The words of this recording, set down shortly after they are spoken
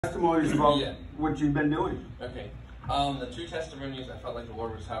Testimonies about what you've been doing. Okay. The two testimonies I felt like the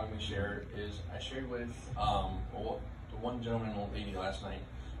Lord was having me share is I shared with the one gentleman and old lady last night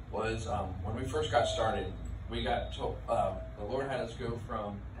was when we first got started, we got told, the Lord had us go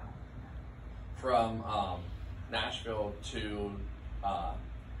from Nashville to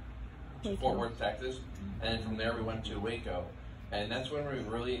Fort Worth, Texas, and then from there we went to Waco, and that's when we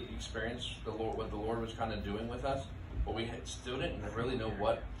really experienced the Lord, what the Lord was kind of doing with us, but we still didn't really know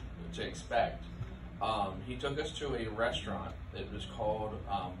what to expect. He took us to a restaurant. It was called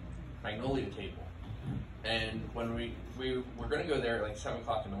Magnolia Table, and when we were going to go there at like 7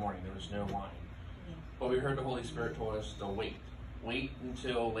 o'clock in the morning, there was no line, but we heard the Holy Spirit told us to wait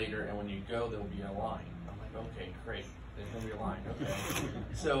until later, and when you go, there'll be a line. I'm like, okay, great, there's going to be a line, okay.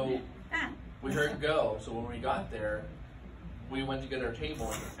 So we heard go, so when we got there, we went to get our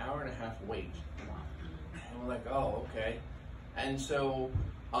table, and an hour and a half wait. And we're like, oh, okay. And so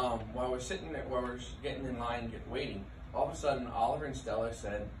while we're sitting there, while we're getting in line, waiting, all of a sudden, Oliver and Stella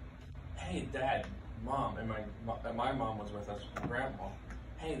said, hey, Dad, Mom, and my mom was with us, and Grandma,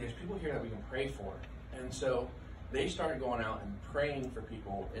 hey, there's people here that we can pray for. And so they started going out and praying for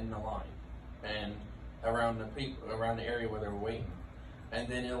people in the line and around the area where they were waiting. And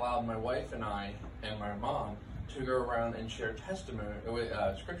then it allowed my wife and I and my mom to go around and share testimony,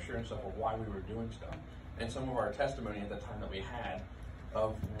 scripture and stuff of why we were doing stuff. And some of our testimony at the time that we had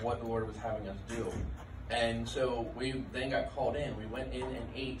of what the Lord was having us do. And so we then got called in. We went in and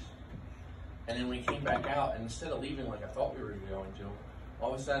ate. And then we came back out, and instead of leaving like I thought we were going to,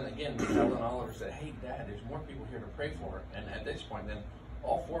 all of a sudden, again, Stella and Oliver said, hey, Dad, there's more people here to pray for. And at this point, then,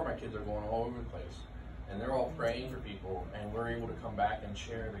 all 4 of my kids are going all over the place. And they're all praying for people, and we're able to come back and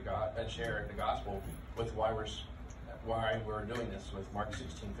share the gospel with why we're doing this with Mark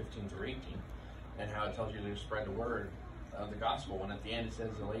 16:15 through 18, and how it tells you to spread the word of the gospel. And at the end, it says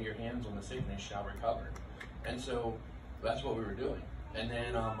to lay your hands on the sick and they shall recover. And so that's what we were doing. And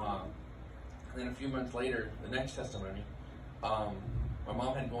then a few months later, the next testimony, my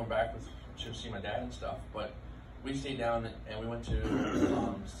mom had gone back to see my dad and stuff, but we stayed down and we went to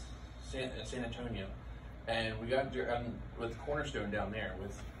San Antonio, and we got with Cornerstone down there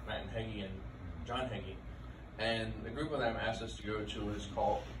with Matt and Heggie and John Heggie, and the group of them asked us to go to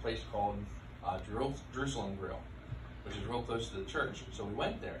a place called Jerusalem Grill, which is real close to the church. So we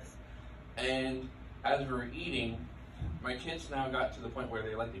went there, and as we were eating, my kids now got to the point where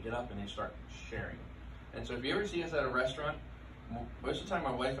they like to get up and they start sharing. And so if you ever see us at a restaurant, most of the time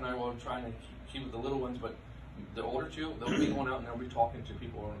my wife and I will try to keep with the little ones, but the older two, they'll be going out and they'll be talking to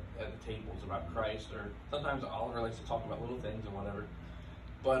people at the tables about Christ, or sometimes Oliver likes to talk about little things or whatever.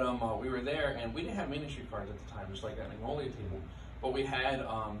 But we were there, and we didn't have ministry cards at the time, just like that Magnolia Table, but we had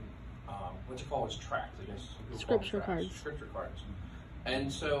what you call as tracts, I guess. Scripture cards. Scripture cards.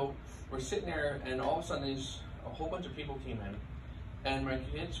 And so we're sitting there, and all of a sudden a whole bunch of people came in, and my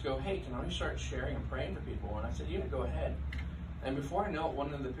kids go, hey, can I start sharing and praying for people? And I said, yeah, go ahead. And before I know it,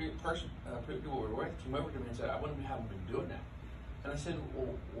 one of the people we were with came over to me and said, I wouldn't have been doing that. And I said,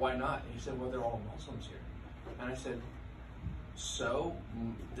 well, why not? And he said, well, they're all Muslims here. And I said, so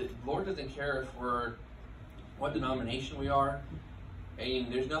the Lord doesn't care if what denomination we are. I mean,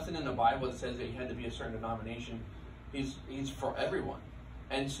 there's nothing in the Bible that says that you had to be a certain denomination. He's for everyone.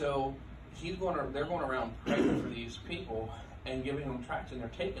 And so they're going around praying for these people and giving them tracts, and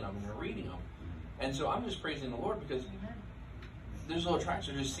they're taking them and they're reading them. And so I'm just praising the Lord because those little tracts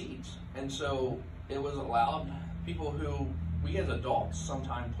are just seeds. And so it was allowed people who we as adults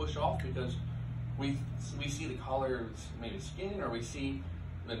sometimes push off because we see the color, maybe skin, or we see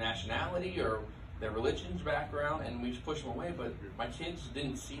the nationality or their religion's background, and we just push them away. But my kids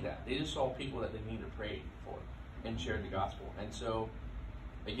didn't see that. They just saw people that they needed to pray for and shared the gospel. And so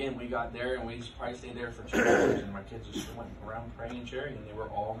again, we got there and we probably stayed there for 2 hours, and my kids just went around praying and sharing, and they were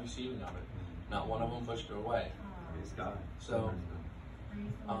all receiving of it. Not one of them pushed it away. Praise God. So,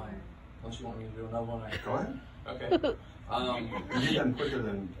 unless you want me to do another one, Go ahead. Okay. You did them quicker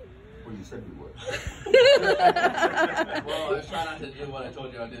than what you said you would. Well, I was trying not to do what I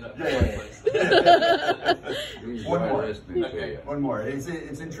told you I did at the place. One more. Okay. One more. It's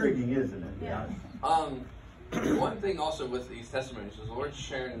intriguing, isn't it? Yeah. One thing also with these testimonies is the Lord's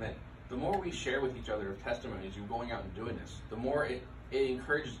sharing that the more we share with each other of testimonies and going out and doing this, the more it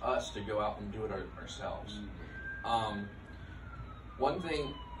encourages us to go out and do it ourselves. One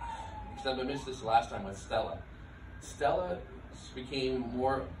thing, because I missed this last time with Stella. Stella became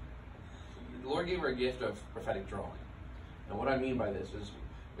more, the Lord gave her a gift of prophetic drawing. And what I mean by this is,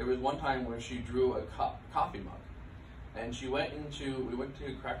 there was one time where she drew a coffee mug. And we went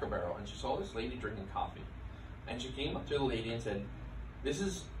to Cracker Barrel, and she saw this lady drinking coffee. And she came up to the lady and said, this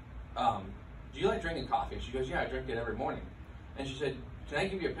is, do you like drinking coffee? She goes, yeah, I drink it every morning. And she said, can I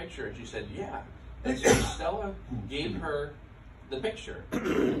give you a picture? And she said, yeah. And so Stella gave her the picture,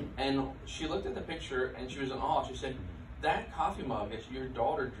 and she looked at the picture and she was in awe. She said, that coffee mug that your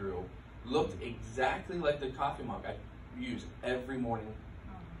daughter drew looked exactly like the coffee mug I use every morning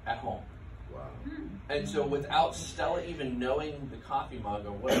at home. Wow. And so without Stella even knowing the coffee mug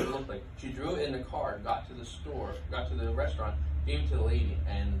or what it looked like, she drew it in the car, got to the store, got to the restaurant, gave it to the lady,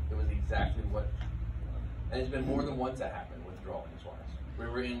 and it was exactly what. And it's been more than once that happened with drawings wise. We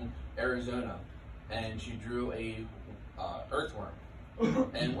were in Arizona, and she drew a earthworm,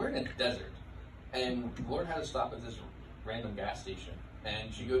 and we're in a desert, and the Lord had to stop at this random gas station,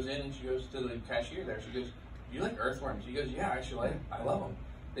 and she goes in and she goes to the cashier there. She goes, "Do you like earthworms?" He goes, "Yeah, actually, I love them.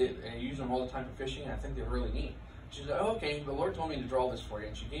 I use them all the time for fishing, and I think they're really neat." She said, "Oh, okay, the Lord told me to draw this for you,"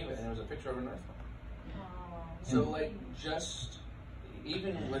 and she gave it, and it was a picture of an earthworm. So, like, just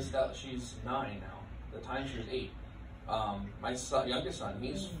even with Stella, she's 9 now. The time she was 8. My youngest son,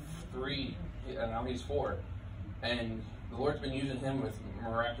 he's 3, and now he's 4, and the Lord's been using him with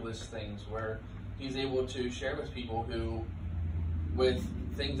miraculous things where he's able to share with people with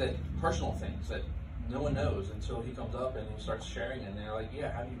things that, personal things that no one knows until he comes up and he starts sharing, and they're like,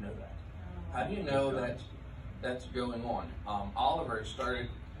 "Yeah, how do you know that? How do you know that that's going on?" Oliver started,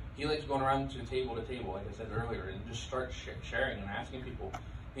 he likes going around to table, like I said earlier, and just start sharing and asking people.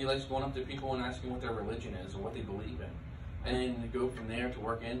 He likes going up to people and asking what their religion is or what they believe in, and to go from there to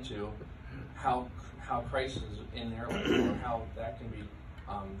work into how Christ is in their life, or how that can be.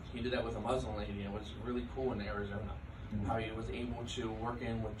 He did that with a Muslim lady, and it was really cool in Arizona. How he was able to work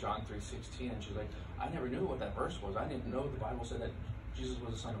in with John 3:16, and she's like, "I never knew what that verse was. I didn't know the Bible said that Jesus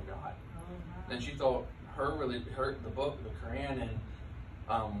was the Son of God." And she thought the book, the Quran,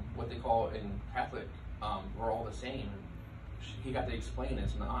 and what they call in Catholic were all the same. He got to explain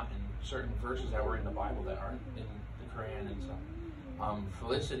it's not, and certain verses that were in the Bible that aren't in the Quran and stuff.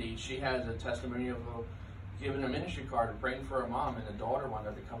 Felicity, she has a testimony of giving a ministry card and praying for her mom, and the daughter wound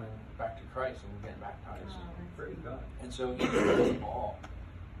up coming back to Christ and getting baptized. Praise God. And so he did it all,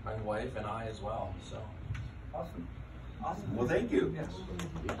 my wife and I as well. So awesome. Awesome. Well, thank you. Yes.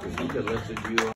 Because he listed you